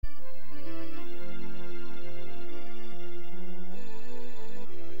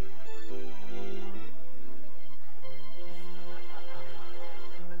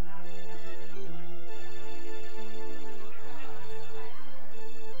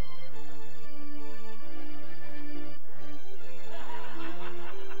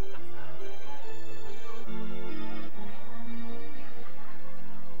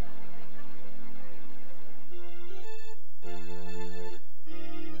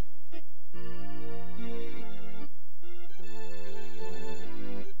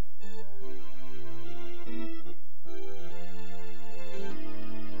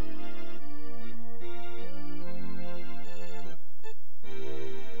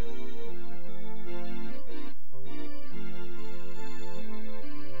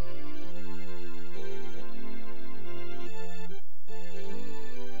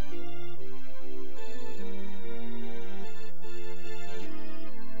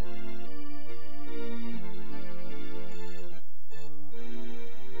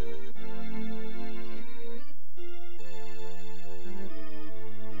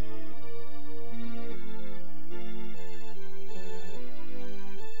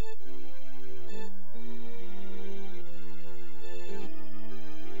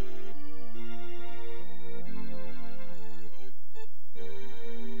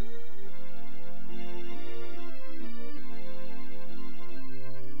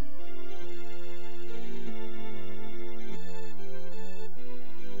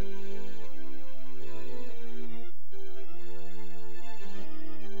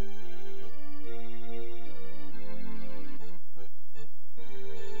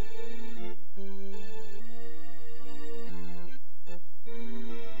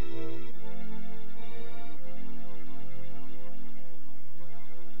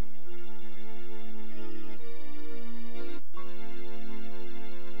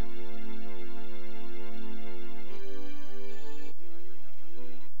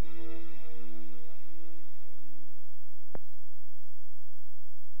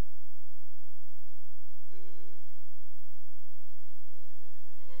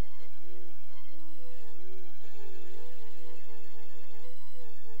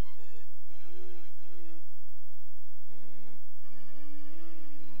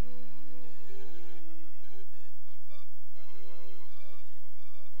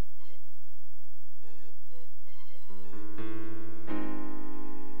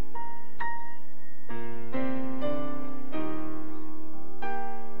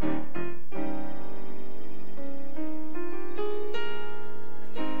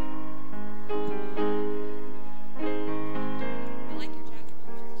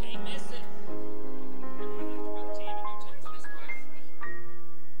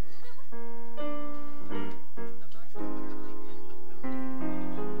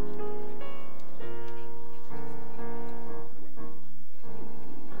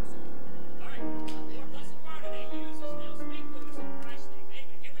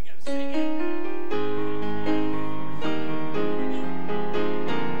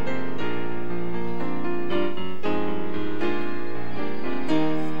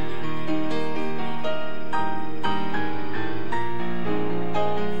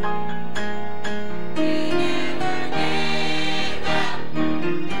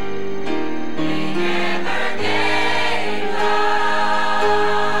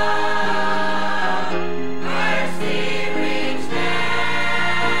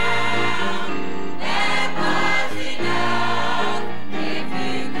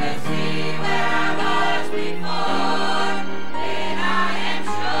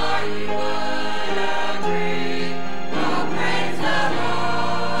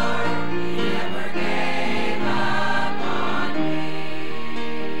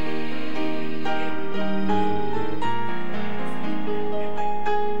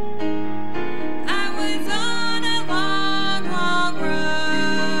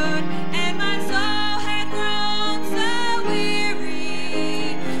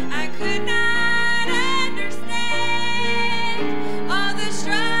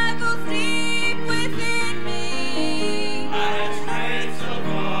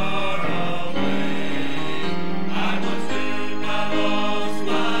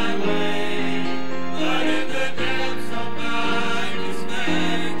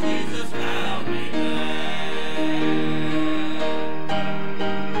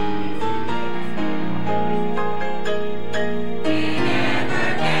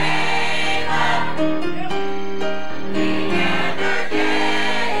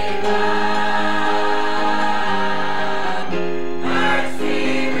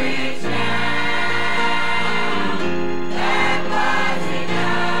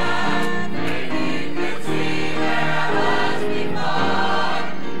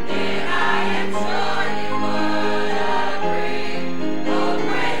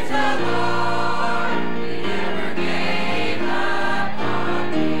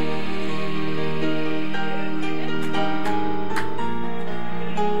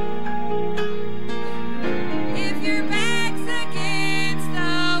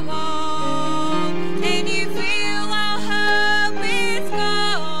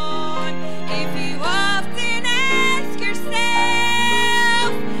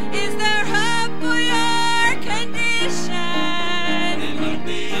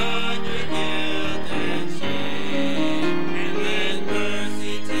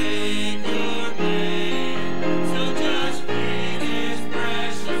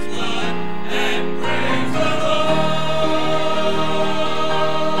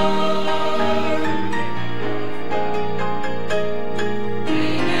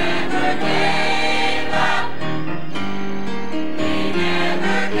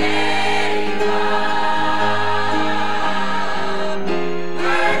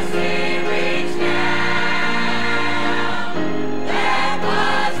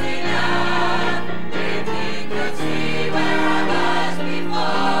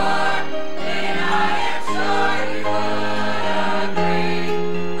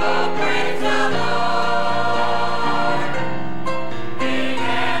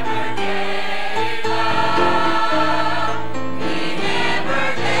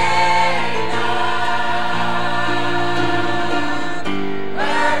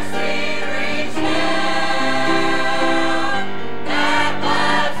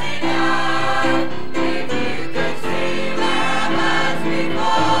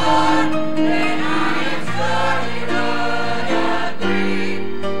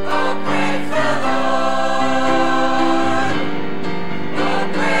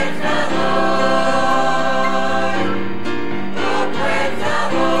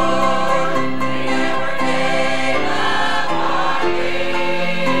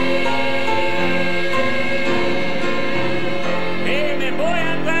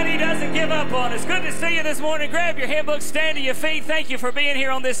give up on us. Good to see you this morning. Grab your handbook, stand to your feet. Thank you for being here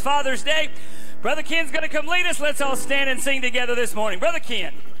on this Father's Day. Brother Ken's going to come lead us. Let's all stand and sing together this morning. Brother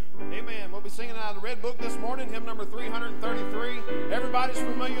Ken. Amen. We'll be singing out of the Red Book this morning, hymn number 333. Everybody's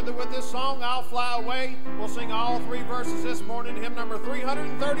familiar with this song, I'll Fly Away. We'll sing all three verses this morning, hymn number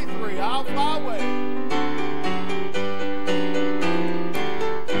 333, I'll Fly Away.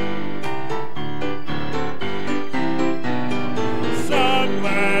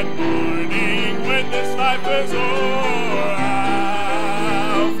 This life is o'er, I'll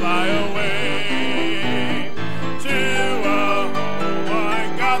fly away to a home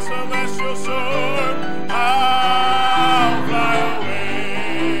on God's celestial shore. I'll fly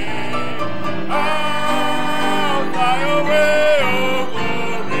away, I'll fly away, oh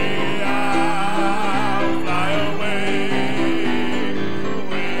glory, I'll fly away.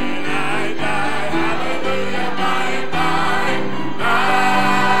 When I die, hallelujah, by and by,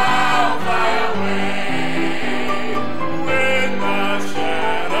 I'll fly away.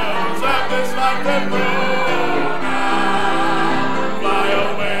 Let go now, fly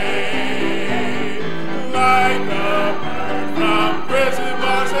away, like a bird from prison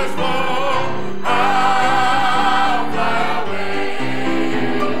bars has flown. I'll fly away,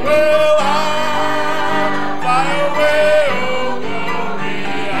 well, I'll fly away, oh glory,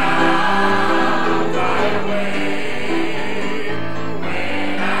 I'll fly away.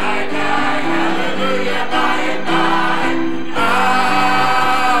 When I die, hallelujah, by and by,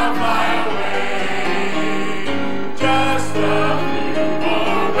 I'll fly away. Just a few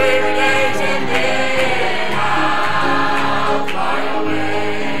more weary days and then I'll fly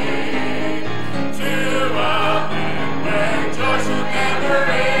away to a land where joy shall never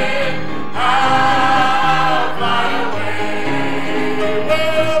end. I'll fly away,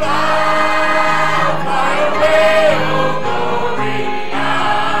 well, I'll fly away, oh glory,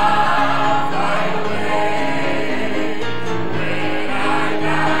 I'll fly away. When I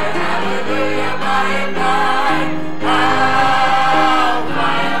die, hallelujah, by and by,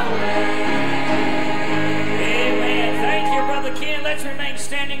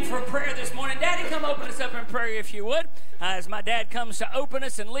 for prayer this morning. Daddy, come open us up in prayer if you would. As my dad comes to open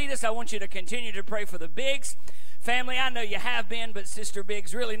us and lead us, I want you to continue to pray for the Biggs family. I know you have been, but Sister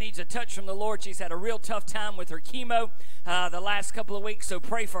Biggs really needs a touch from the Lord. She's had a real tough time with her chemo the last couple of weeks, so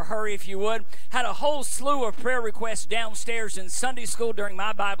pray for her if you would. Had a whole slew of prayer requests downstairs in Sunday school during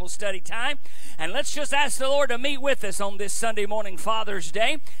my Bible study time, and let's just ask the Lord to meet with us on this Sunday morning, Father's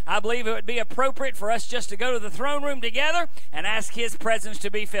Day. I believe it would be appropriate for us just to go to the throne room together and ask His presence to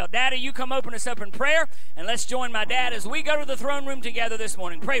be felt. Daddy, you come open us up in prayer, and let's join my dad as we go to the throne room together this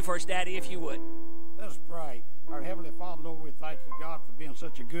morning. Pray for us, Daddy, if you would. Let's pray. Our Heavenly Father, Lord, we thank you, God, for being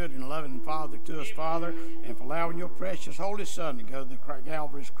such a good and loving Father to us, Father, and for allowing your precious Holy Son to go to the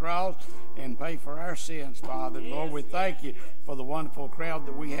Calvary's cross and pay for our sins, Father. Lord, we thank you for the wonderful crowd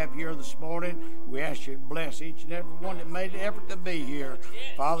that we have here this morning. We ask you to bless each and every one that made the effort to be here.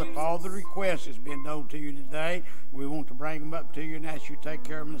 Father, for all the requests that's been known to you today, we want to bring them up to you and ask you to take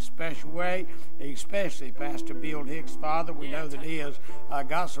care of them in a special way, especially Pastor Bill Hicks, Father. We know that he has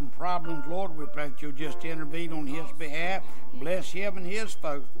got some problems, Lord. We pray that you'll just intervene on his behalf. Bless him and his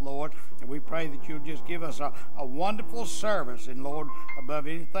folks, Lord. And we pray that you'll just give us a wonderful service. And, Lord, above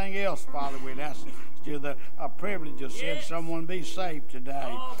anything else, Father, we'd ask you the privilege of seeing someone be saved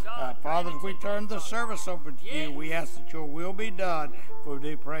today. Father, as we turn the service over to you, we ask that your will be done. For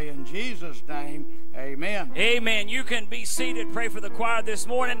we do pray in Jesus' name. Amen. Amen. You can be seated. Pray for the choir this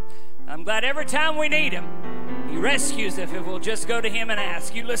morning. I'm glad every time we need him, he rescues if we'll just go to him and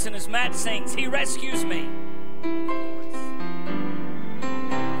ask. You listen as Matt sings, He rescues me.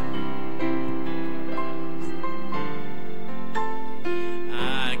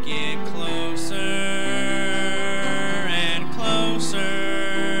 I get closer and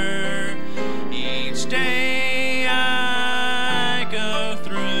closer each day I go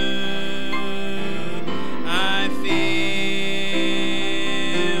through. I feel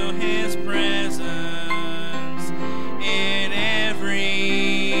His presence in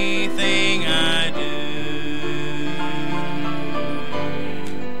everything I do.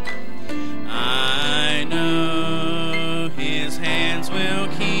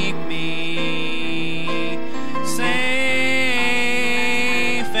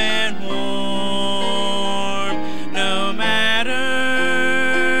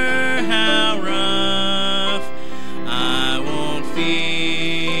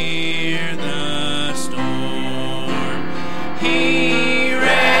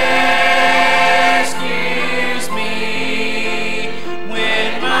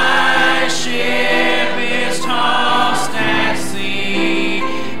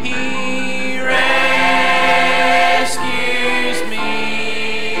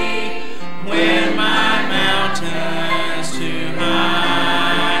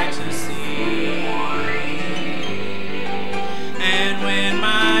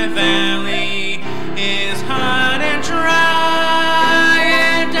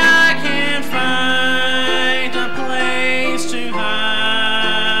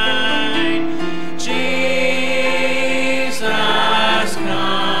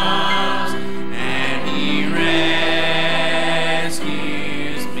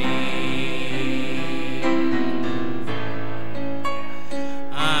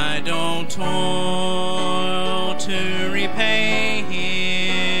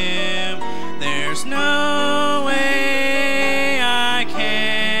 There's no way I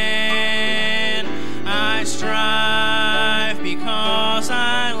can. I strive because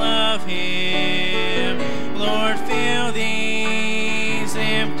I love him. Lord, fill these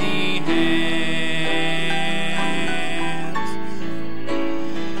empty hands.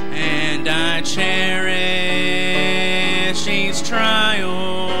 And I cherish each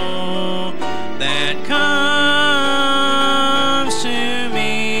trial that comes to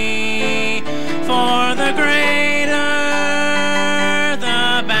me, for the greater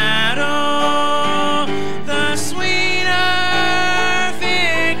the battle, the sweeter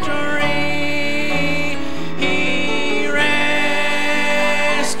victory. He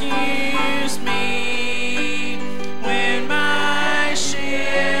rescues me when my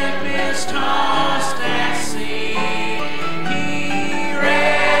ship is tossed at sea. He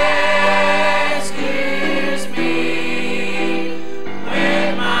rescues me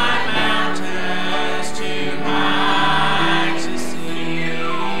when my mountain's too high to see,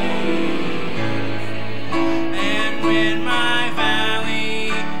 and when my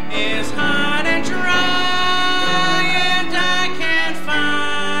valley is hot and dry, and I can't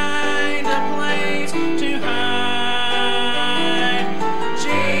find a place to hide.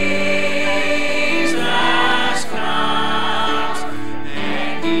 Jesus comes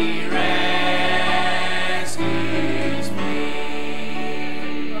and he rescues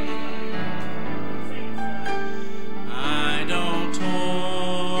me. I don't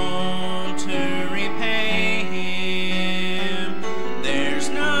toil to repay him. There's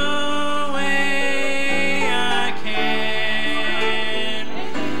no way I can.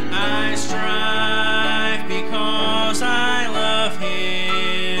 I strive because I love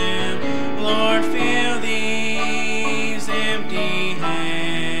him. Lord, fill these empty hands.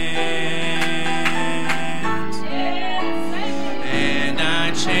 And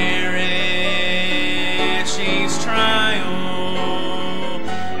I cherish each trial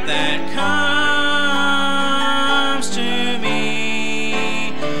that comes to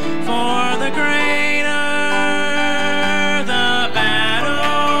me, for the greater the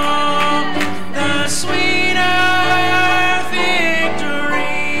battle, the sweeter victory.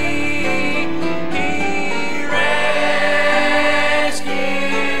 He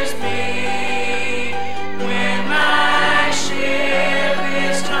rescues me when my ship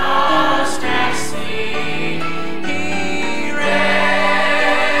is tossed at sea. He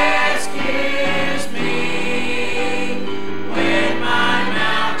rescues me when my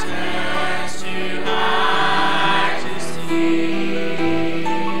mountain's too high to see,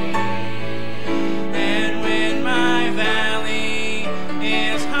 and when my valley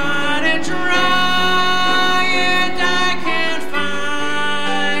is hot and dry, and I can't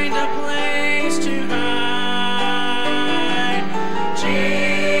find a place to hide.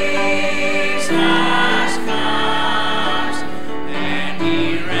 Jesus comes and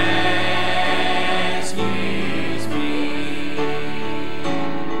he rescues me.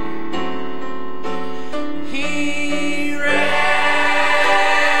 He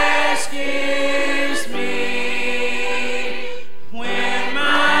rescues me when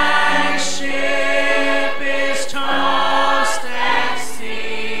my ship is tossed at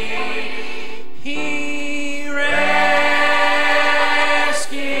sea. He rescues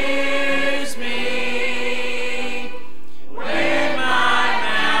me when my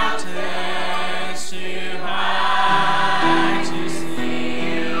mountain's too high to see,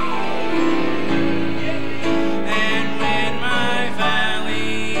 and when my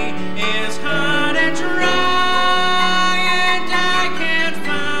valley is hot and dry, and I can't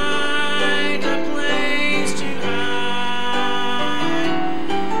find a place to hide.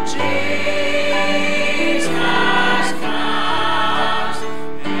 Jesus comes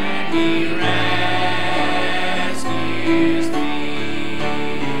and he rescues me.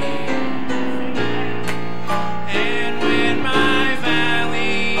 And when my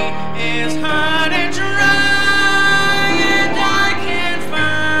valley is hot and dry, and I can't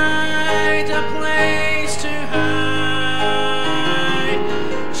find a place to hide,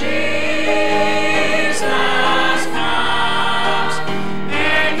 Jesus comes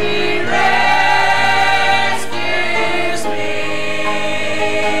and he rescues me.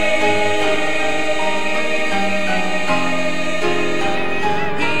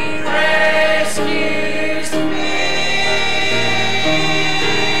 He rescues me.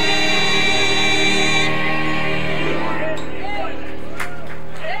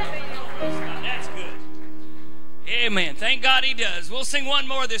 That's good. Amen. Thank God he does. We'll sing one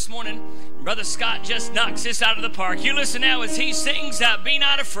more this morning. Brother Scott just knocks this out of the park. You listen now as he sings, Be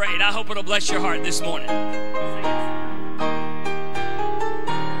Not Afraid. I hope it'll bless your heart this morning.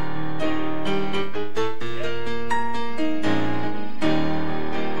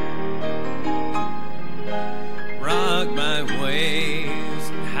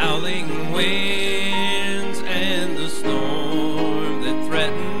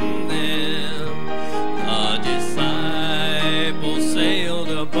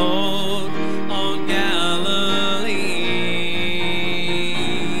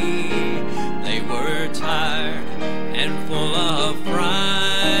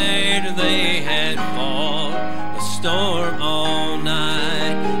 they had fought a storm all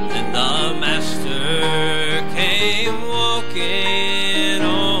night. Then the Master came walking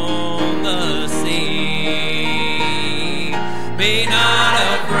on the sea. Be not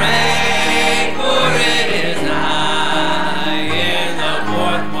afraid, for it is I in the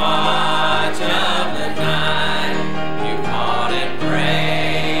fourth watch of the night. You called and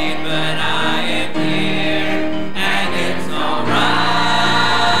prayed, but I am here, and it's all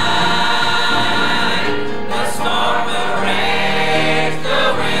right. The storm will rage, the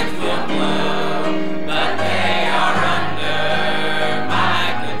winds will blow, but they are under my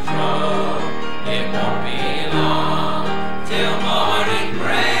control. It won't be long till morning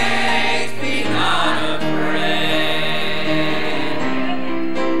breaks. Be not afraid.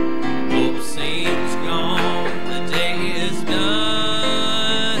 Hope seems gone, the day is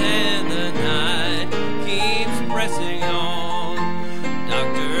done, and the night keeps pressing on.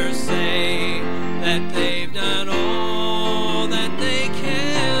 Doctors say that they've done all that they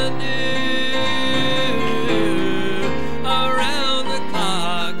can do. Around the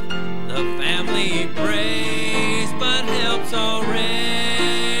clock, the family prays, but help's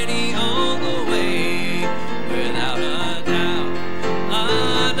already on the way. Without a doubt,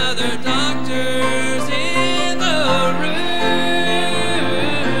 another doctor's in the room.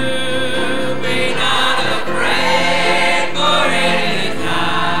 Be not afraid, for it is I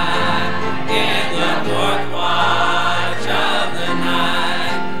in the fourth watch of the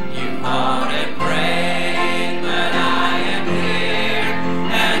night. You fought and prayed, but I am here,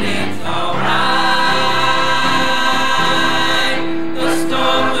 and it's all right. The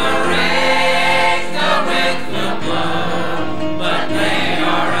storm will rage, the winds will blow, but they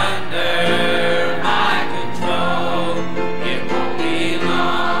are under my control. It won't be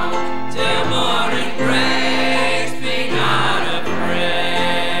long till morning breaks. Be not afraid.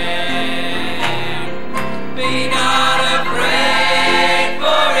 Be not afraid,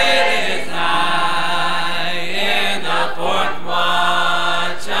 for it is I in the fourth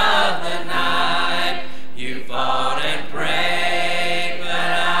watch of the night. You fought and prayed, but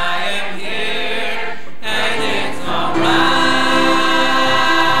I am here, and it's all right.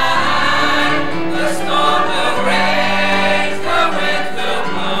 The storm will rage, the winds will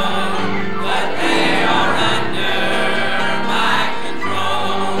blow, but they are under my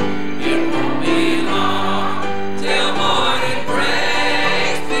control. It won't be long till morning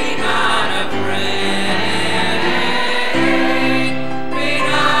breaks. Be not afraid. Be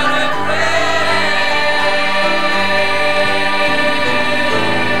not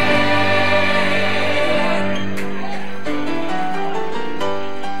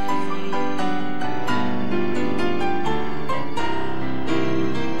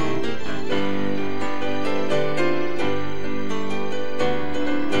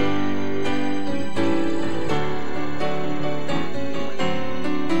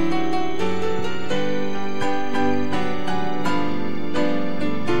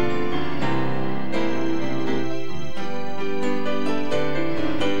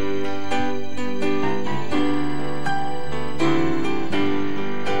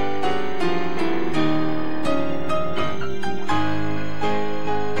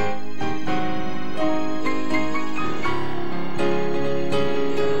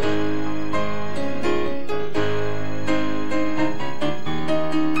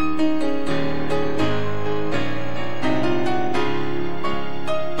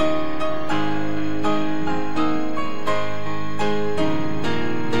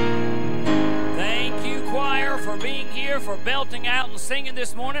Thank you, choir, for being here, for belting out and singing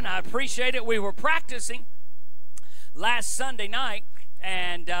this morning. I appreciate it. We were practicing last Sunday night,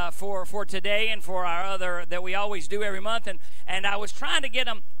 and for today and for our other that we always do every month, and I was trying to get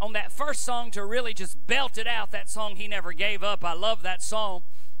them on that first song to really just belt it out, that song, He Never Gave Up. I love that song.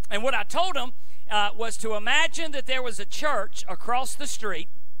 And what I told them was to imagine that there was a church across the street,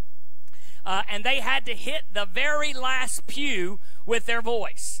 and they had to hit the very last pew with their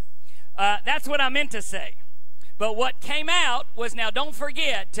voice. That's what I meant to say. But what came out was, now don't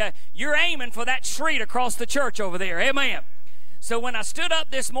forget, you're aiming for that street across the church over there. Amen. So when I stood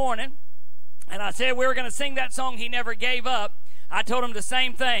up this morning and I said we were going to sing that song, He Never Gave Up, I told them the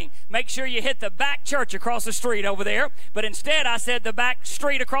same thing. Make sure you hit the back church across the street over there. But instead, I said the back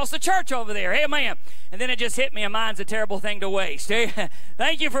street across the church over there. Amen. And then it just hit me, and mine's a terrible thing to waste.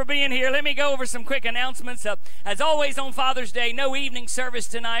 Thank you for being here. Let me go over some quick announcements. As always on Father's Day, no evening service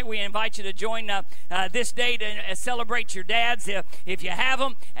tonight. We invite you to join this day to celebrate your dads if you have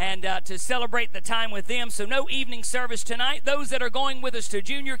them, and to celebrate the time with them. So no evening service tonight. Those that are going with us to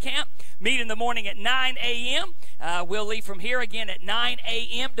junior camp, meet in the morning at 9 a.m. We'll leave from here again begin at 9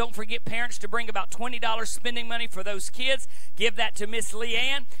 a.m. Don't forget, parents, to bring about $20 spending money for those kids. Give that to Miss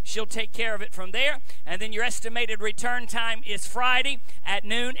Leanne. She'll take care of it from there. And then your estimated return time is Friday at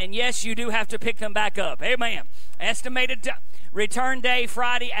noon. And yes, you do have to pick them back up. Amen. Estimated return day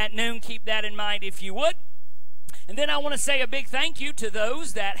Friday at noon. Keep that in mind if you would. And then I want to say a big thank you to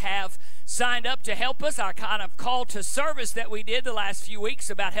those that have signed up to help us. Our kind of call to service that we did the last few weeks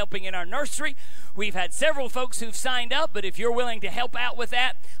about helping in our nursery. We've had several folks who've signed up, but if you're willing to help out with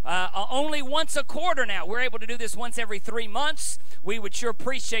that, only once a quarter now. We're able to do this once every 3 months. We would sure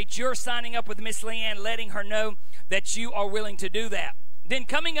appreciate your signing up with Miss Leanne, letting her know that you are willing to do that. Then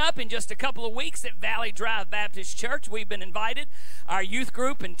coming up in just a couple of weeks at Valley Drive Baptist Church, we've been invited. Our youth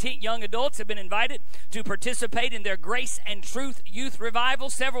group and young adults have been invited to participate in their Grace and Truth Youth Revival.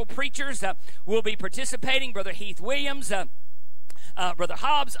 Several preachers will be participating. Brother Heath Williams, Brother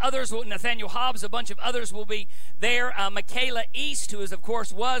Hobbs, Nathaniel Hobbs, a bunch of others will be there. Michaela East, who is, of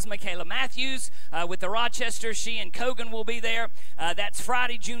course, was Michaela Matthews with the Rochester. She and Cogan will be there. That's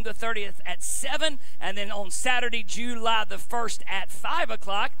Friday, June the 30th at 7, and then on Saturday, July the 1st at 5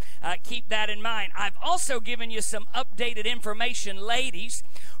 o'clock. Keep that in mind. I've also given you some updated information, ladies,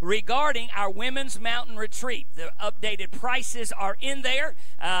 regarding our Women's Mountain Retreat. The updated prices are in there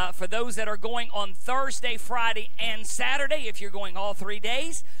for those that are going on Thursday, Friday, and Saturday. If you're going all 3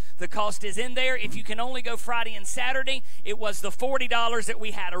 days, the cost is in there. If you can only go Friday and Saturday, it was the $40 that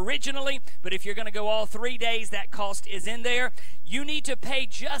we had originally, but if you're going to go all 3 days, that cost is in there. You need to pay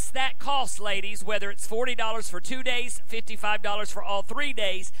just that cost, ladies, whether it's $40 for 2 days, $55 for all 3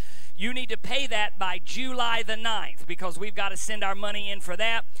 days. You need to pay that by July the 9th because we've got to send our money in for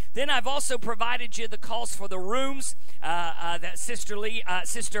that. Then I've also provided you the cost for the rooms that Sister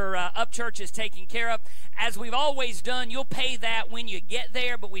Upchurch is taking care of. As we've always done, you'll pay that when you get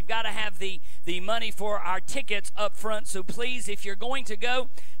there, but we've got to have the money for our tickets up front. So please, if you're going to go,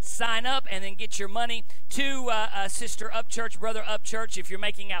 sign up and then get your money to Sister Upchurch, Brother Upchurch. If you're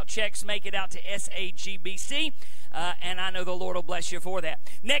making out checks, make it out to SAGBC. And I know the Lord will bless you for that.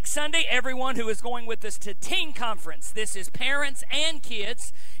 Next Sunday, everyone who is going with us to Teen Conference, this is parents and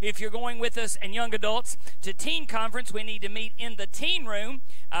kids. If you're going with us and young adults to Teen Conference, we need to meet in the teen room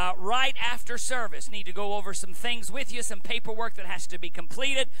right after service. Need to go over some things with you, some paperwork that has to be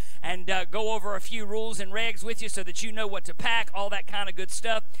completed, and go over a few rules and regs with you so that you know what to pack, all that kind of good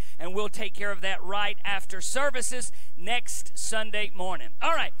stuff. And we'll take care of that right after services next Sunday morning.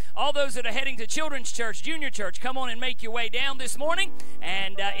 All right, all those that are heading to Children's Church, Junior Church, come on and make your way down this morning.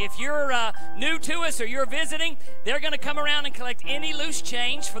 And if you're new to us or you're visiting, they're going to come around and collect any loose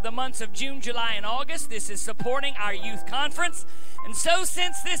change for the months of June, July, and August. This is supporting our youth conference. And so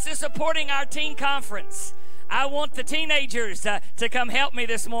since this is supporting our teen conference, I want the teenagers to come help me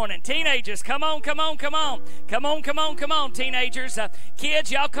this morning. Teenagers, come on, come on, come on. Come on, come on, come on, teenagers.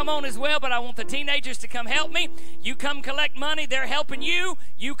 Kids, y'all come on as well, but I want the teenagers to come help me. You come collect money. They're helping you.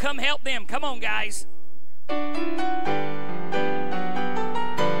 You come help them. Come on, guys.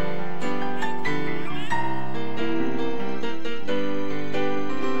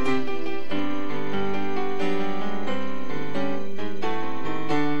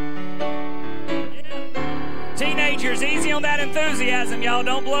 Teenagers, easy on that enthusiasm, y'all.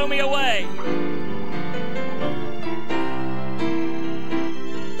 Don't blow me away.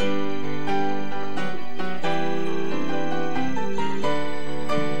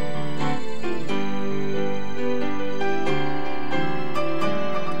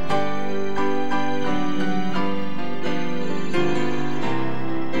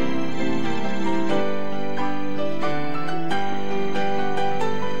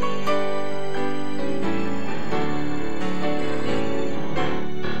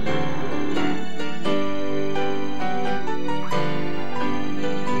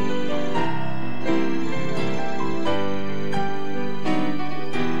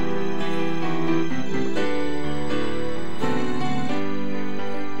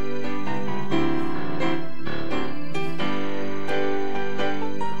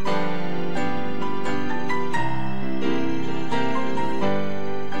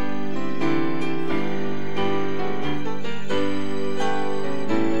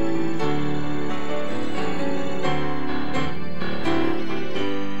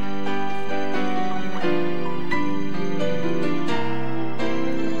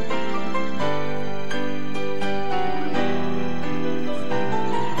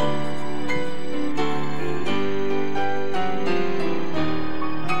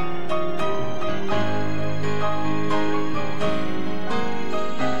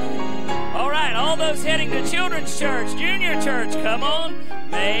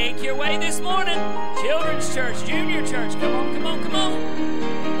 Make your way this morning. Children's church, junior church. Come on, come on, come on.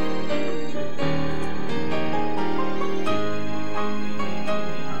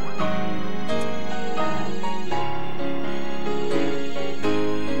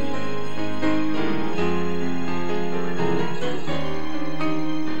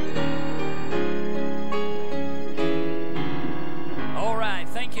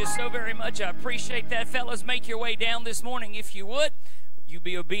 I appreciate that, fellas. Make your way down this morning if you would. You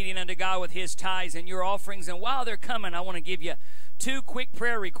be obedient unto God with his tithes and your offerings. And while they're coming, I want to give you two quick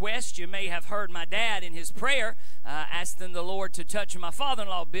prayer requests. You may have heard my dad in his prayer asking the Lord to touch my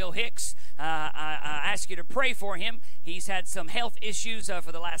father-in-law, Bill Hicks. I ask you to pray for him. He's had some health issues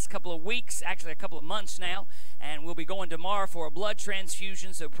for the last couple of weeks, actually a couple of months now, and we'll be going tomorrow for a blood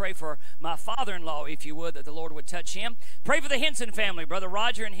transfusion, so pray for my father-in-law, if you would, that the Lord would touch him. Pray for the Henson family. Brother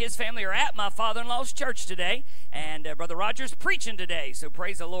Roger and his family are at my father-in-law's church today, and Brother Roger's preaching today, so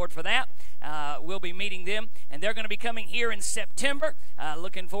praise the Lord for that. We'll be meeting them, and they're going to be coming here in September.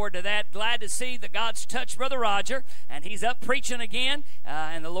 Looking forward to that. Glad to see that God's touched Brother Roger, and he's up preaching again,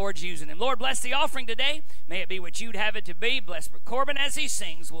 and the Lord's using him. Lord, bless the offering today. May it be what you'd have it to be. Bless Corbin as he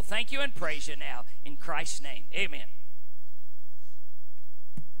sings. We'll thank you and praise you now. In Christ's name, amen.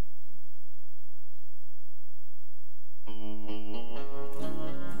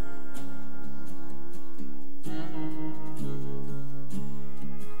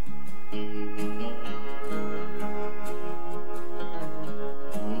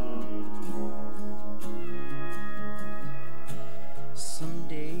 Some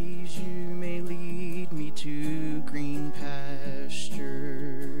days you may lead me to green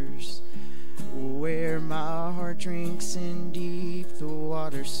pastures, where my heart drinks in deep the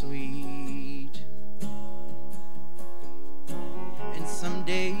water sweet. And some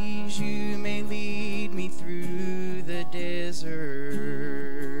days you may lead me through the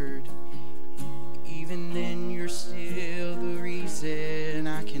desert. Even then you're still the reason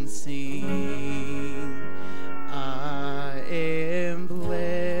I can sing. I am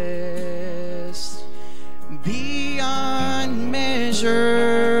blessed beyond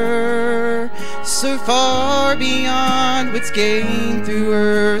measure, so far beyond what's gained through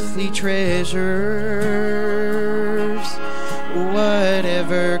earthly treasures.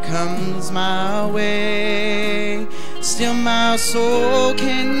 Whatever comes my way, still my soul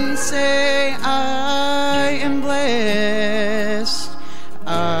can say I am blessed.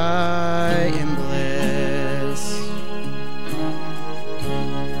 I am blessed.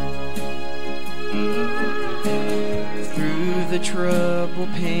 Through the trouble,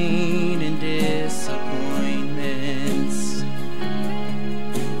 pain, and disappointments,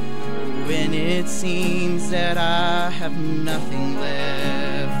 when it seems that I have nothing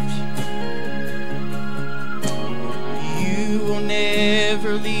left, you will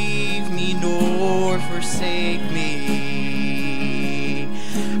never leave me nor forsake me.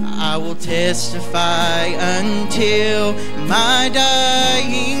 I will testify until my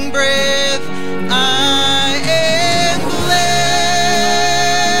dying breath. I am blessed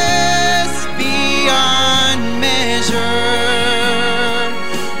beyond measure,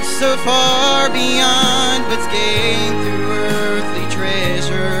 so far beyond what's gained through earthly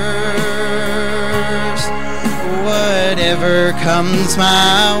treasures. Whatever comes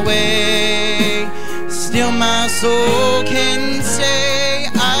my way, still my soul can say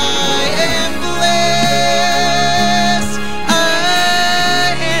I am blessed.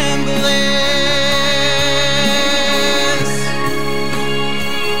 I am blessed.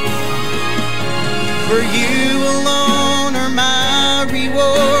 For you alone are my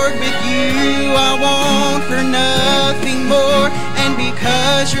reward. With you I want for nothing more. And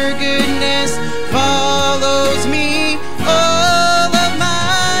because your goodness follows me all of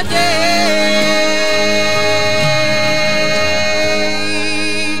my days,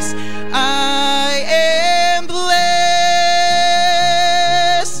 I am blessed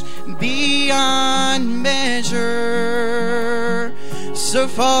beyond measure, so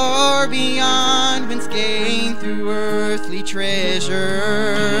far beyond what's gained through earthly treasures.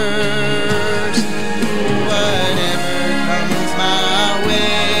 Whatever comes my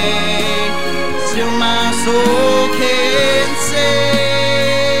way, still my soul can say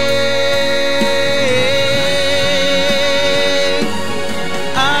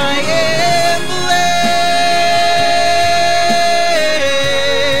I am blessed.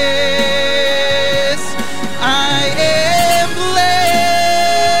 I am blessed.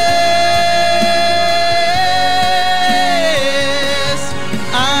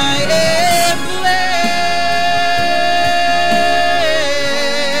 I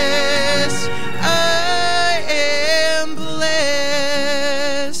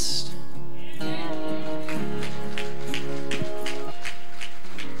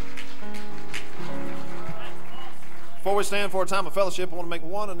Before we stand for a time of fellowship, I want to make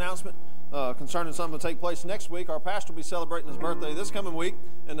one announcement concerning something to take place next week. Our pastor will be celebrating his birthday this coming week,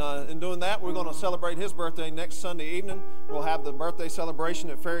 and in doing that, we're going to celebrate his birthday next Sunday evening. We'll have the birthday celebration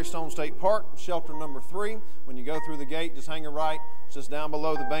at Ferrystone State Park, shelter number 3. When you go through the gate, just hang a right. It's just down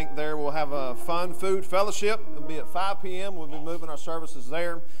below the bank there. We'll have a fun food fellowship. It'll be at 5 p.m. We'll be moving our services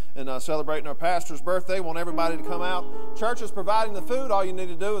there and celebrating our pastor's birthday. Want everybody to come out. Church is providing the food. All you need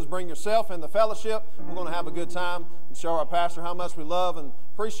to do is bring yourself and the fellowship. We're going to have a good time and show our pastor how much we love and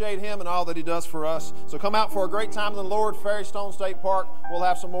appreciate him and all that he does for us. So come out for a great time in the Lord, Ferrystone State Park. We'll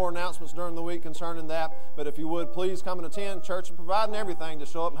have some more announcements during the week concerning that. But if you would, please come and attend. Church is providing everything to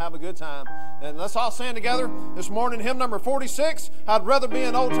show up and have a good time. And let's all stand together this morning. Hymn number 46, I'd Rather Be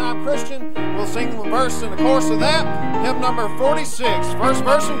an Old-Time Christian. We'll sing the verse in the course of that. Hymn number 46, first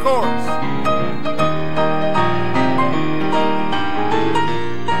verse and chorus.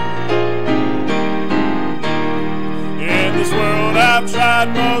 In this world I've tried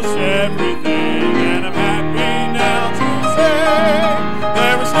most everything, and I'm happy now to say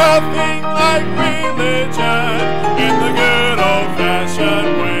there is nothing like religion in the good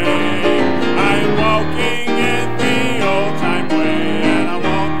old-fashioned way. I am walking in the old-time way, and I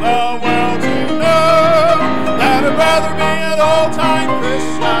want the world to know that I'd rather be an old-time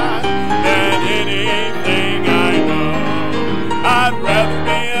Christian than anything I know. I'd rather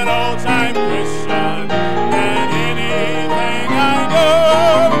be an old-time Christian than anything I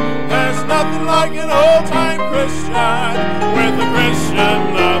know. There's nothing like an old-time Christian with a Christian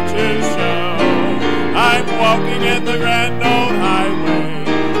love to show. I'm walking in the grand old highway,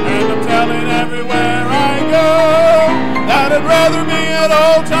 and I'm telling everywhere I go that I'd rather be an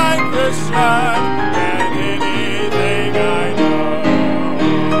old-time Christian than anything I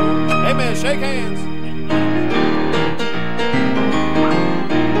know. Amen. Shake hands.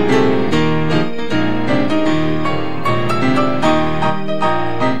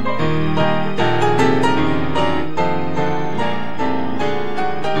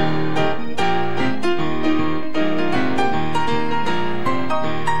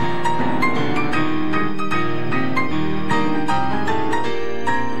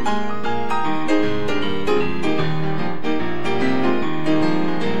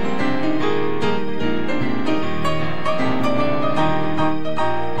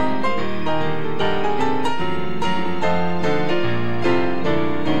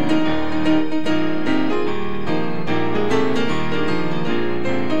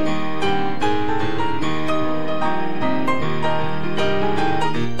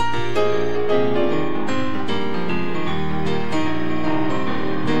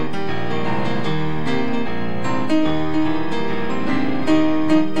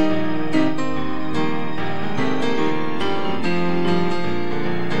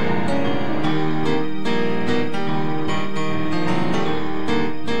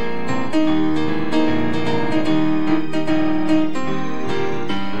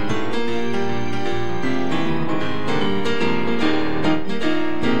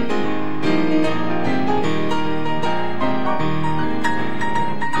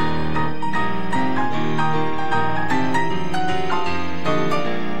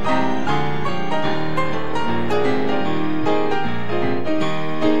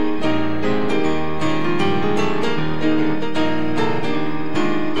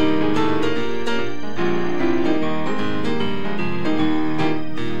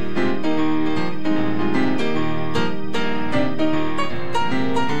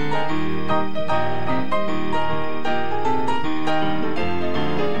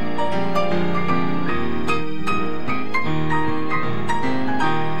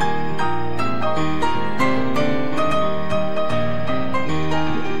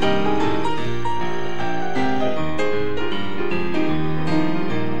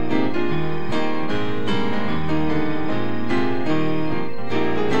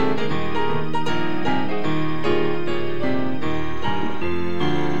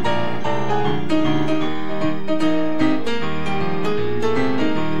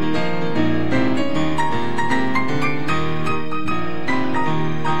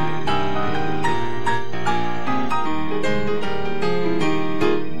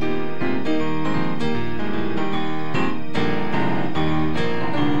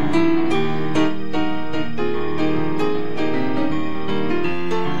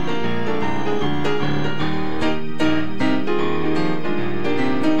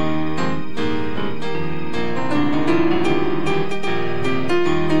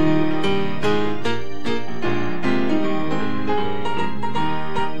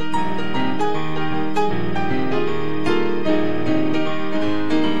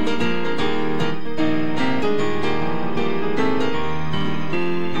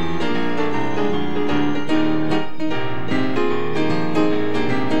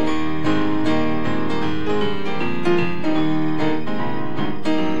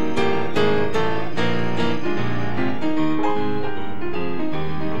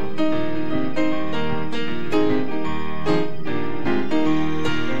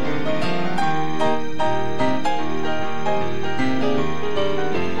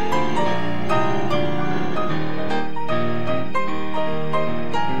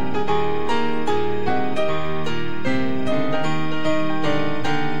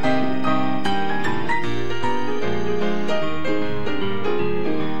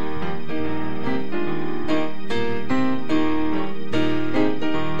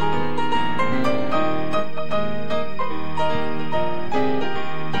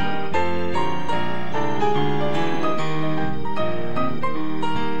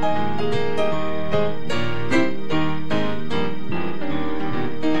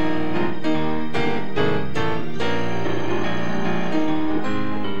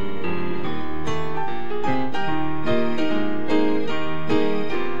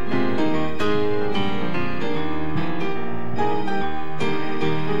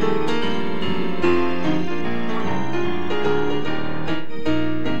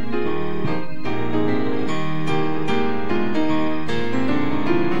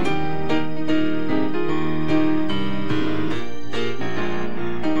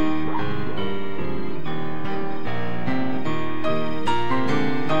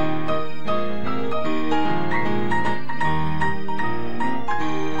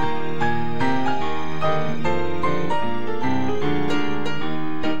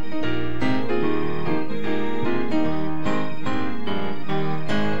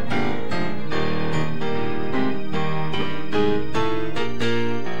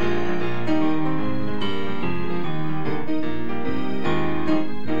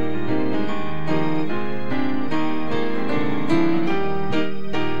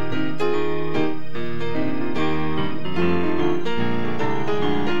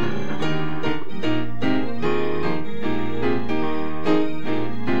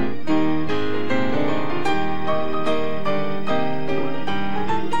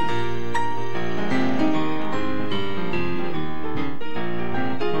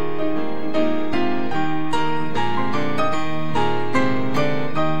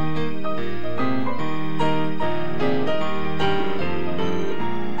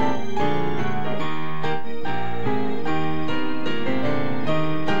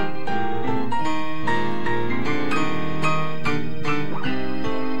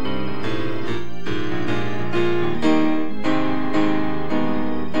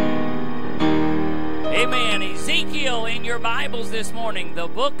 this morning, the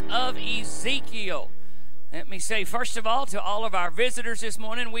book of Ezekiel. Let me say, first of all, to all of our visitors this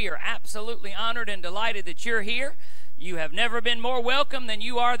morning, we are absolutely honored and delighted that you're here. You have never been more welcome than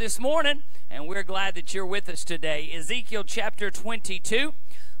you are this morning, and we're glad that you're with us today. Ezekiel chapter 22.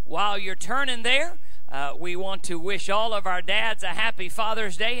 While you're turning there, we want to wish all of our dads a happy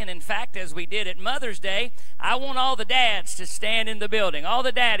Father's Day. And in fact, as we did at Mother's Day, I want all the dads to stand in the building. All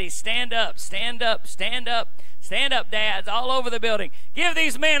the daddies, stand up, stand up, stand up. Stand up, dads, all over the building. Give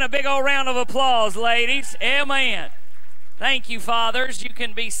these men a big old round of applause, ladies. Amen. Thank you, fathers. You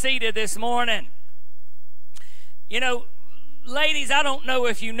can be seated this morning. You know, ladies, I don't know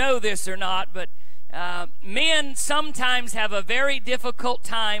if you know this or not, but men sometimes have a very difficult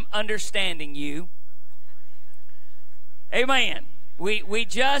time understanding you. Amen. We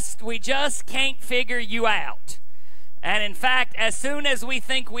just can't figure you out. And in fact, as soon as we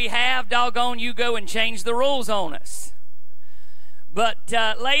think we have, doggone, you go and change the rules on us. But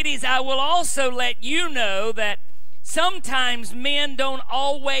ladies, I will also let you know that sometimes men don't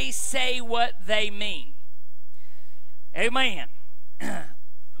always say what they mean. Amen.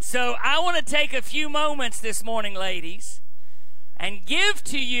 So I want to take a few moments this morning, ladies, and give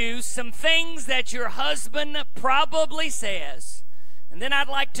to you some things that your husband probably says. And then I'd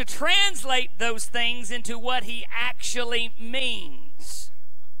like to translate those things into what he actually means.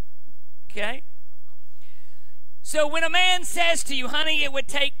 Okay? So when a man says to you, honey, it would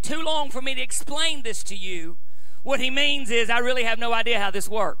take too long for me to explain this to you, what he means is, I really have no idea how this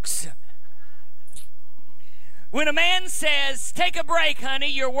works. When a man says, take a break,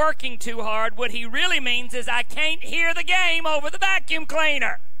 honey, you're working too hard, what he really means is, I can't hear the game over the vacuum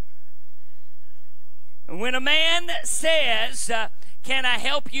cleaner. When a man says, can I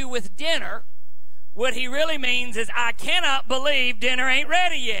help you with dinner? What he really means is, I cannot believe dinner ain't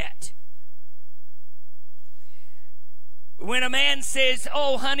ready yet. When a man says,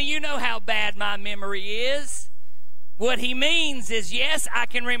 oh, honey, you know how bad my memory is. What he means is, yes, I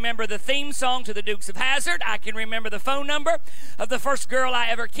can remember the theme song to the Dukes of Hazzard. I can remember the phone number of the first girl I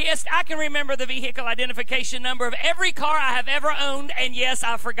ever kissed. I can remember the vehicle identification number of every car I have ever owned. And yes,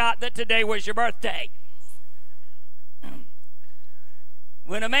 I forgot that today was your birthday.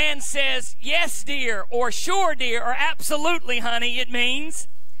 When a man says, yes, dear, or sure, dear, or absolutely, honey, it means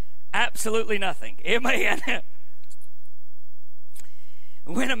absolutely nothing. Amen.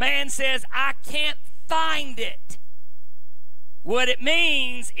 When a man says, I can't find it, what it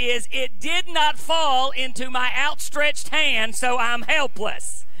means is, it did not fall into my outstretched hand, so I'm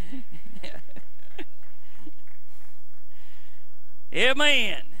helpless.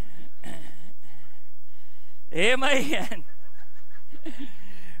 Amen. Amen.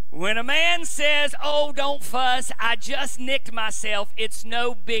 When a man says, oh, don't fuss, I just nicked myself, it's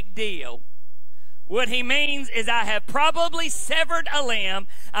no big deal. What he means is, I have probably severed a limb.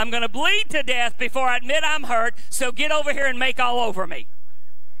 I'm going to bleed to death before I admit I'm hurt, so get over here and make all over me.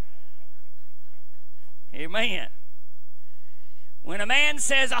 Amen. When a man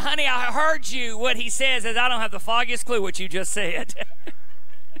says, oh, honey, I heard you, what he says is, I don't have the foggiest clue what you just said.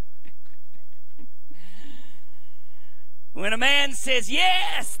 When a man says,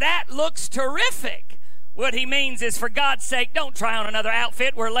 yes, that looks terrific, what he means is, for God's sake, don't try on another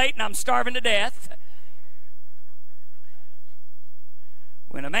outfit. We're late and I'm starving to death.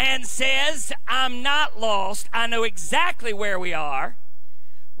 When a man says, I'm not lost, I know exactly where we are,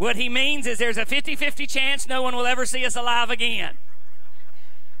 what he means is, there's a 50-50 chance no one will ever see us alive again.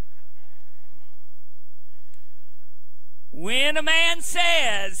 When a man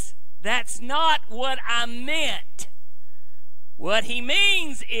says, that's not what I meant, what he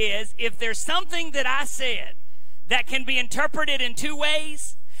means is, if there's something that I said that can be interpreted in two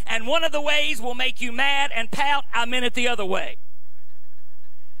ways, and one of the ways will make you mad and pout, I meant it the other way.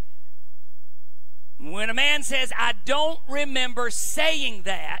 When a man says, I don't remember saying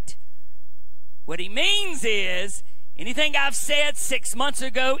that, what he means is, anything I've said 6 months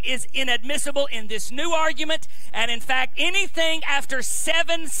ago is inadmissible in this new argument, and in fact, anything after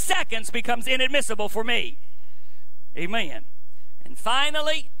 7 seconds becomes inadmissible for me. Amen. And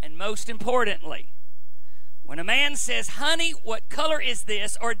finally, and most importantly, when a man says, honey, what color is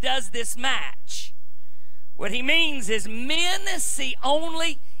this, or does this match? What he means is, men see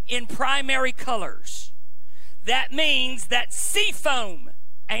only in primary colors. That means that seafoam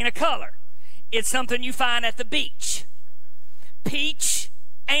ain't a color. It's something you find at the beach. Peach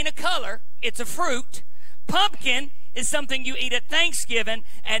ain't a color, it's a fruit. Pumpkin is something you eat at Thanksgiving,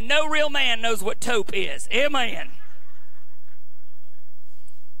 and no real man knows what taupe is. Amen.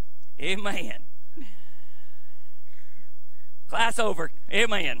 Amen. Class over.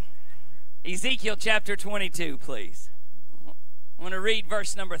 Amen. Ezekiel chapter 22, please. I want to read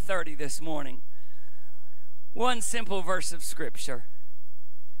verse number 30 this morning. One simple verse of Scripture.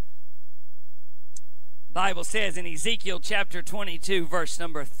 The Bible says in Ezekiel chapter 22, verse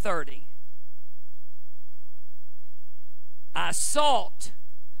number 30, I sought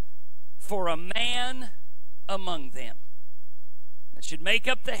for a man among them that should make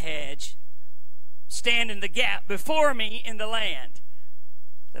up the hedge, stand in the gap before me in the land,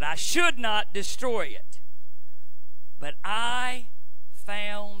 that I should not destroy it. But I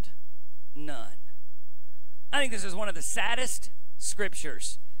found none. I think this is one of the saddest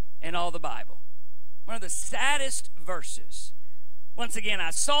scriptures in all the Bible. One of the saddest verses. Once again, I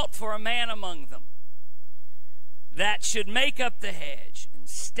sought for a man among them that should make up the hedge and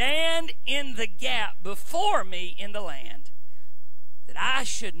stand in the gap before me in the land, that I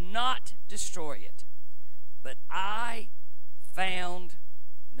should not destroy it. But I found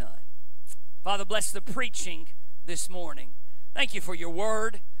none. Father, bless the preaching this morning. Thank you for your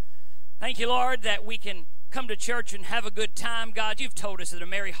word. Thank you, Lord, that we can come to church and have a good time. God, you've told us that a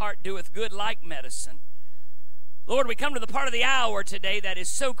merry heart doeth good like medicine. Lord, we come to the part of the hour today that is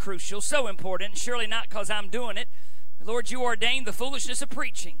so crucial, so important, surely not because I'm doing it. Lord, you ordained the foolishness of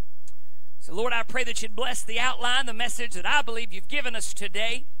preaching. So, Lord, I pray that you'd bless the outline, the message that I believe you've given us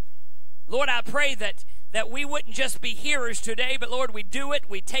today. Lord, I pray that we wouldn't just be hearers today, but, Lord, we do it,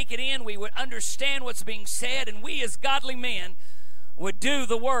 we take it in, we would understand what's being said, and we as godly men would do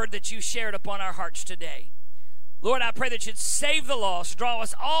the word that you shared upon our hearts today. Lord, I pray that you'd save the lost, draw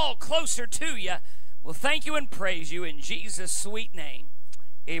us all closer to you. We'll thank you and praise you in Jesus' sweet name.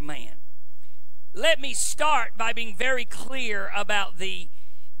 Amen. Let me start by being very clear about the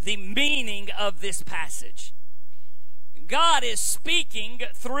meaning of this passage. God is speaking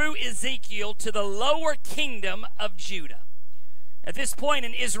through Ezekiel to the lower kingdom of Judah. At this point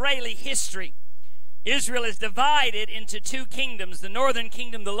in Israeli history, Israel is divided into two kingdoms, the northern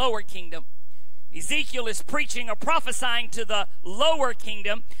kingdom, the lower kingdom. Ezekiel is preaching or prophesying to the lower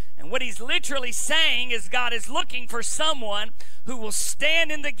kingdom, and what he's literally saying is God is looking for someone who will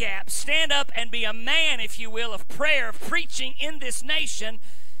stand in the gap, stand up and be a man, if you will, of prayer, of preaching in this nation.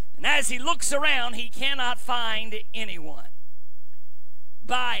 And as he looks around, he cannot find anyone.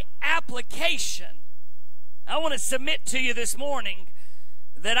 By application, I want to submit to you this morning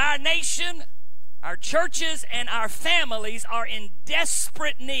that our nation, our churches, and our families are in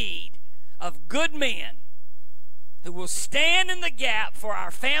desperate need of good men who will stand in the gap for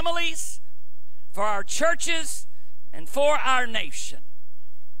our families, for our churches, and for our nation.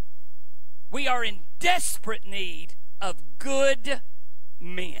 We are in desperate need of good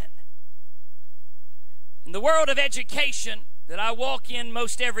men. In the world of education that I walk in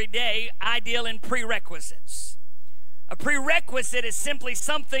most every day, I deal in prerequisites. A prerequisite is simply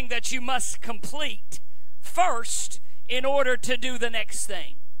something that you must complete first in order to do the next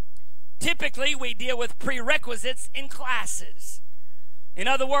thing. Typically, we deal with prerequisites in classes. In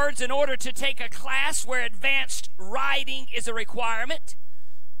other words, in order to take a class where advanced writing is a requirement,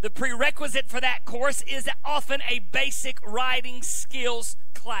 the prerequisite for that course is often a basic writing skills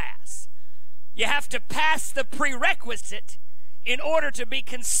class. You have to pass the prerequisite in order to be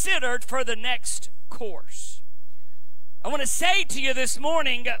considered for the next course. I want to say to you this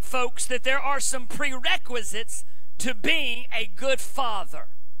morning, folks, that there are some prerequisites to being a good father.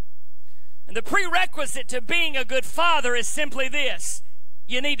 And the prerequisite to being a good father is simply this: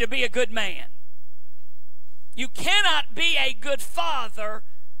 you need to be a good man. You cannot be a good father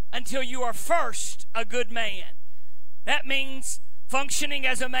until you are first a good man. That means functioning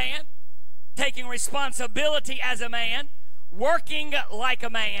as a man, taking responsibility as a man, working like a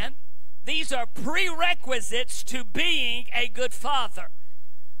man. These are prerequisites to being a good father.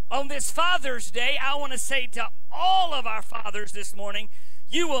 On this Father's Day, I want to say to all of our fathers this morning,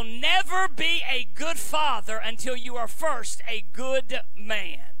 you will never be a good father until you are first a good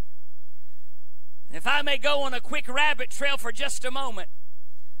man. And if I may go on a quick rabbit trail for just a moment,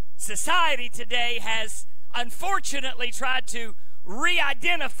 society today has unfortunately tried to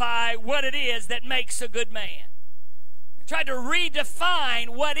re-identify what it is that makes a good man. They've tried to redefine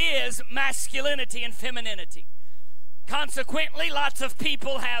what is masculinity and femininity. Consequently, lots of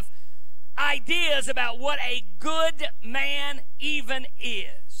people have ideas about what a good man even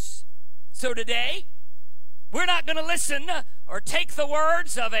is. So today, we're not going to listen or take the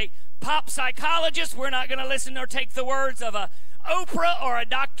words of a pop psychologist. We're not going to listen or take the words of a Oprah or a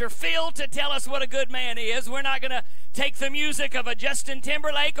Dr. Phil to tell us what a good man is. We're not going to take the music of a Justin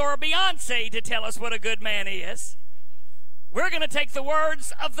Timberlake or a Beyonce to tell us what a good man is. We're going to take the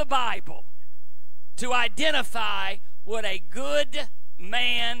words of the Bible to identify what a good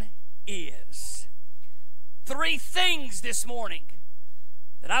man is. three things this morning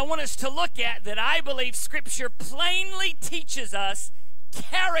that I want us to look at that I believe Scripture plainly teaches us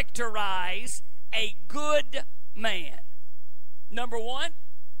characterize a good man. Number one,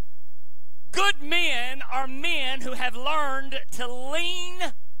 good men are men who have learned to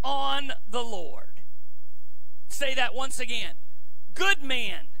lean on the Lord. Say that once again. Good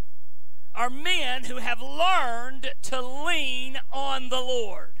men are men who have learned to lean on the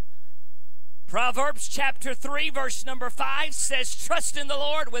Lord. Proverbs chapter 3 verse number 5 says, trust in the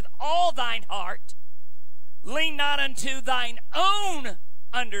Lord with all thine heart. Lean not unto thine own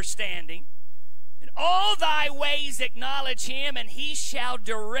understanding. In all thy ways acknowledge him, and he shall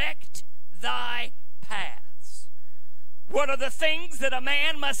direct thy paths. What are the things that a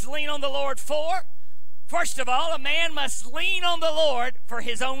man must lean on the Lord for? First of all, a man must lean on the Lord for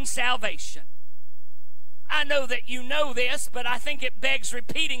his own salvation. I know that you know this, but I think it begs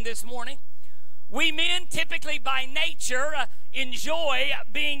repeating this morning. We men typically by nature enjoy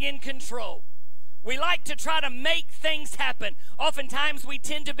being in control. We like to try to make things happen. Oftentimes we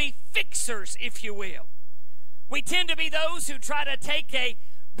tend to be fixers, if you will. We tend to be those who try to take a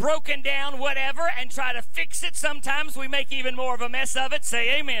broken down whatever and try to fix it. Sometimes we make even more of a mess of it.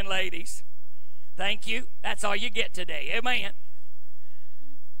 Say amen, ladies. Thank you. That's all you get today. Amen.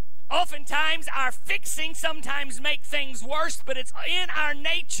 Oftentimes our fixing sometimes make things worse, but it's in our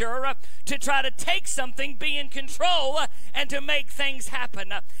nature to try to take something, be in control, and to make things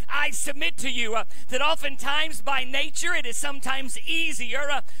happen. I submit to you that oftentimes by nature it is sometimes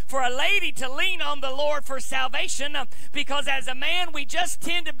easier for a lady to lean on the Lord for salvation because as a man we just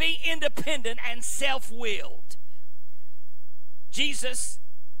tend to be independent and self-willed. Jesus,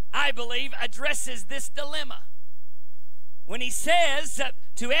 I believe, addresses this dilemma when he says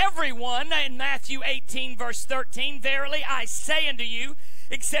to everyone in Matthew 18 verse 13, verily I say unto you,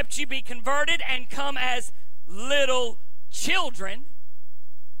 except you be converted and come as little children,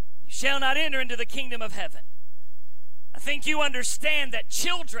 you shall not enter into the kingdom of heaven. I think you understand that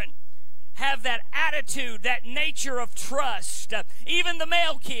children have that attitude, that nature of trust. Even the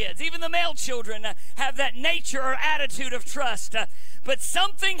male kids, even the male children have that nature or attitude of trust. But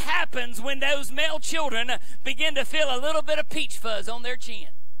something happens when those male children begin to feel a little bit of peach fuzz on their chin.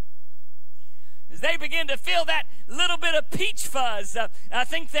 As they begin to feel that little bit of peach fuzz, I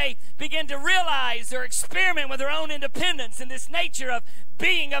think they begin to realize or experiment with their own independence and this nature of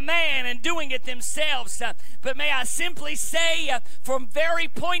being a man and doing it themselves. But may I simply say, from very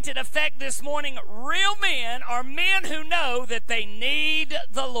pointed effect this morning, real men are men who know that they need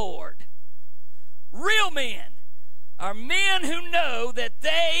the Lord. Real men are men who know that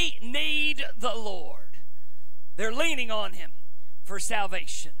they need the Lord. They're leaning on him for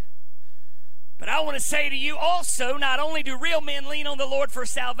salvation. But I want to say to you also, not only do real men lean on the Lord for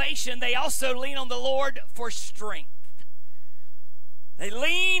salvation, they also lean on the Lord for strength. They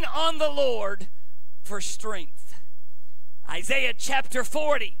lean on the Lord for strength. Isaiah chapter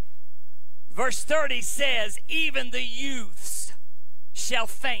 40, verse 30 says, even the youths shall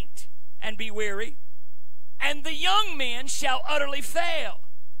faint and be weary, and the young men shall utterly fail.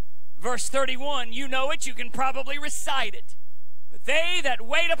 Verse 31, you know it, you can probably recite it. But they that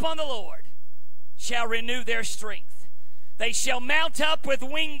wait upon the Lord shall renew their strength. They shall mount up with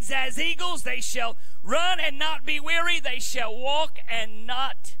wings as eagles. They shall run and not be weary. They shall walk and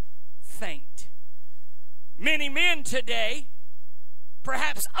not faint. Many men today,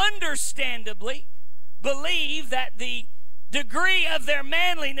 perhaps understandably, believe that the degree of their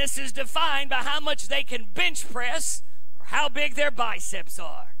manliness is defined by how much they can bench press or how big their biceps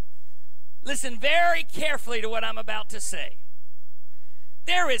are. Listen very carefully to what I'm about to say.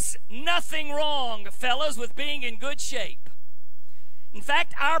 There is nothing wrong, fellas, with being in good shape. In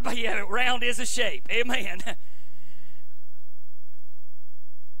fact, our round is a shape. Amen.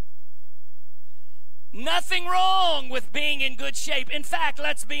 Nothing wrong with being in good shape. In fact,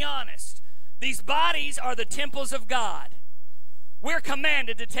 let's be honest. These bodies are the temples of God. We're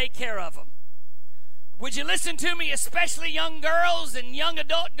commanded to take care of them. Would you listen to me, especially young girls and young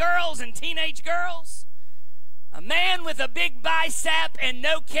adult girls and teenage girls? A man with a big bicep and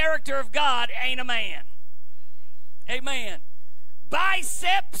no character of God ain't a man. Amen.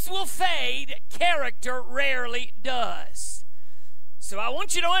 Biceps will fade, character rarely does. So I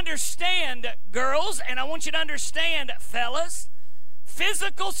want you to understand, girls, and I want you to understand, fellas,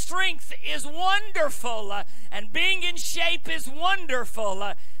 physical strength is wonderful, and being in shape is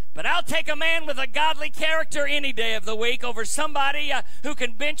wonderful. But I'll take a man with a godly character any day of the week over somebody who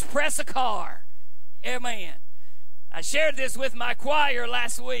can bench press a car. Amen. I shared this with my choir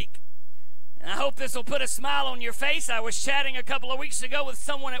last week, and I hope this will put a smile on your face. I was chatting a couple of weeks ago with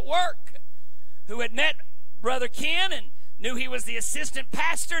someone at work who had met Brother Ken and knew he was the assistant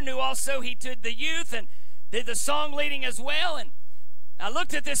pastor, knew also he did the youth and did the song leading as well. And I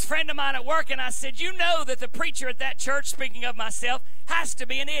looked at this friend of mine at work and I said, you know that the preacher at that church, speaking of myself, has to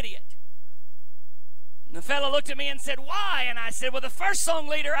be an idiot. And the fellow looked at me and said, why? And I said, well, the first song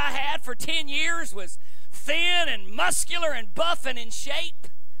leader I had for 10 years was thin and muscular and buff and in shape.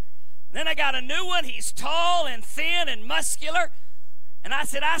 And then I got a new one. He's tall and thin and muscular. And I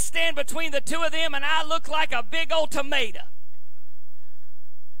said, I stand between the two of them and I look like a big old tomato.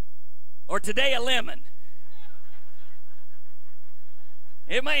 Or today, a lemon.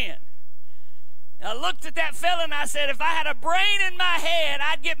 Amen. I looked at that fella and I said, if I had a brain in my head,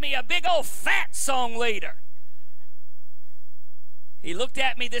 I'd get me a big old fat song leader. He looked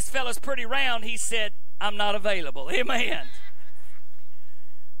at me, this fella's pretty round. He said, I'm not available. Amen.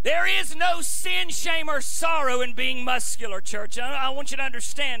 There is no sin, shame, or sorrow in being muscular, church. I want you to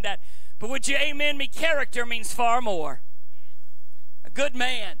understand that. But would you amen me? Character means far more. A good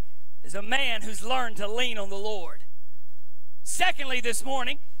man is a man who's learned to lean on the Lord. Secondly, this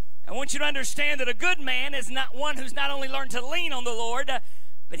morning, I want you to understand that a good man is not one who's not only learned to lean on the Lord,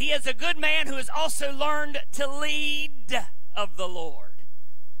 but he is a good man who has also learned to lead of the Lord.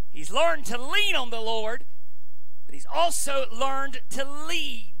 He's learned to lean on the Lord, but he's also learned to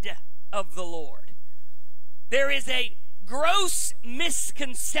lead of the Lord. There is a gross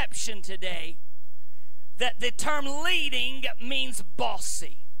misconception today that the term leading means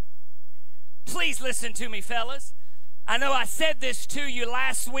bossy. Please listen to me, fellas. I know I said this to you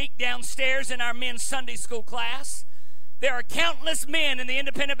last week downstairs in our men's Sunday school class. There are countless men in the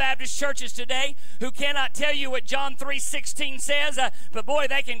independent Baptist churches today who cannot tell you what John 3:16 says, but boy,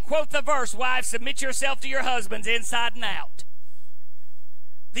 they can quote the verse, wives, submit yourself to your husbands inside and out.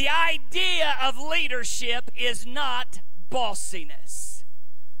 The idea of leadership is not bossiness.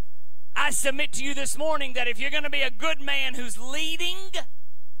 I submit to you this morning that if you're going to be a good man who's leading,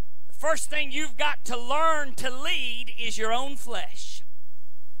 the first thing you've got to learn to lead is your own flesh.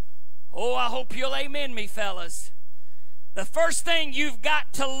 Oh, I hope you'll amen me, fellas. The first thing you've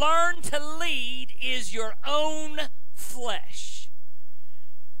got to learn to lead is your own flesh.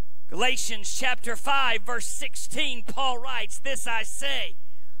 Galatians chapter 5, verse 16, Paul writes, this I say,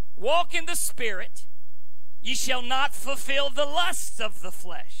 walk in the Spirit, ye shall not fulfill the lusts of the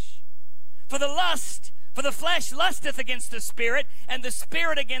flesh. For the flesh lusteth against the Spirit, and the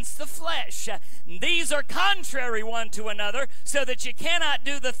Spirit against the flesh. These are contrary one to another, so that you cannot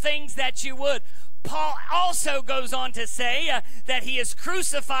do the things that you would. Paul also goes on to say that he is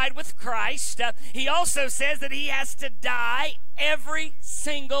crucified with Christ. He also says that he has to die every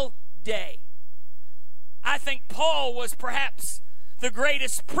single day. I think Paul was perhaps the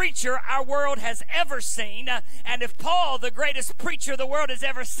greatest preacher our world has ever seen. And if Paul, the greatest preacher the world has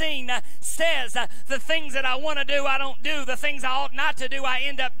ever seen, says the things that I want to do, I don't do. The things I ought not to do, I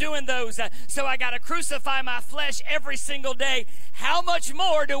end up doing those. So I got to crucify my flesh every single day. How much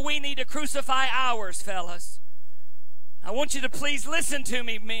more do we need to crucify ours, fellas? I want you to please listen to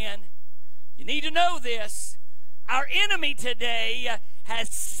me, men. You need to know this. Our enemy today has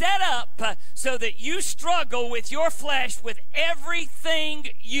set up so that you struggle with your flesh with everything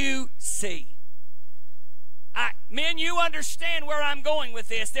you see. Men, you understand where I'm going with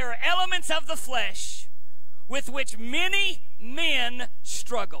this. There are elements of the flesh with which many men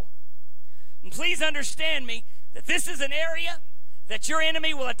struggle. And please understand me that this is an area that your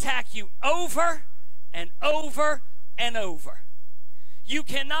enemy will attack you over and over and over. You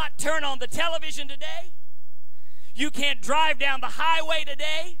cannot turn on the television today. You can't drive down the highway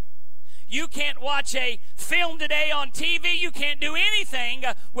today. You can't watch a film today on TV. You can't do anything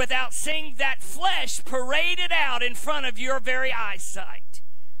without seeing that flesh paraded out in front of your very eyesight.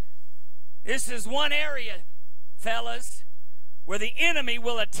 This is one area, fellas, where the enemy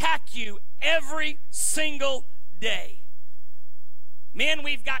will attack you every single day. Men,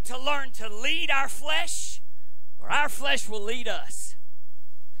 we've got to learn to lead our flesh, or our flesh will lead us.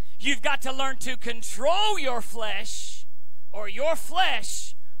 You've got to learn to control your flesh, or your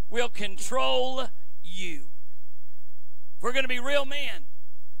flesh will control you. If we're going to be real men,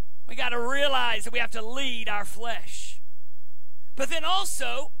 we got to realize that we have to lead our flesh. But then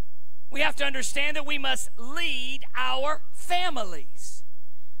also, we have to understand that we must lead our families.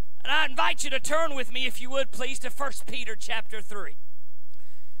 And I invite you to turn with me, if you would, please, to 1 Peter chapter 3.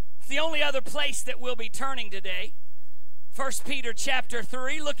 It's the only other place that we'll be turning today. 1 Peter chapter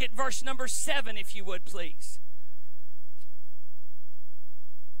 3, look at verse number 7, if you would, please.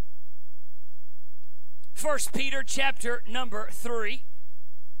 1 Peter chapter number 3,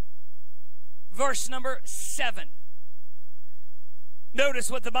 verse number 7.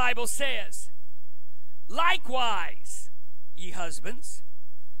 Notice what the Bible says. Likewise, ye husbands,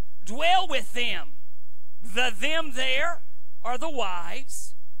 dwell with them. The them there are the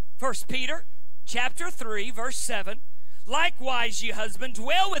wives. 1 Peter chapter 3, verse 7. Likewise, ye husbands,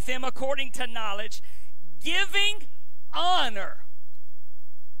 dwell with them according to knowledge, giving honor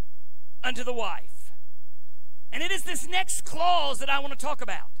unto the wife. And it is this next clause that I want to talk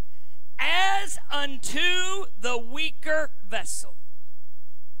about. As unto the weaker vessel,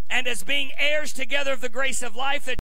 and as being heirs together of the grace of life, that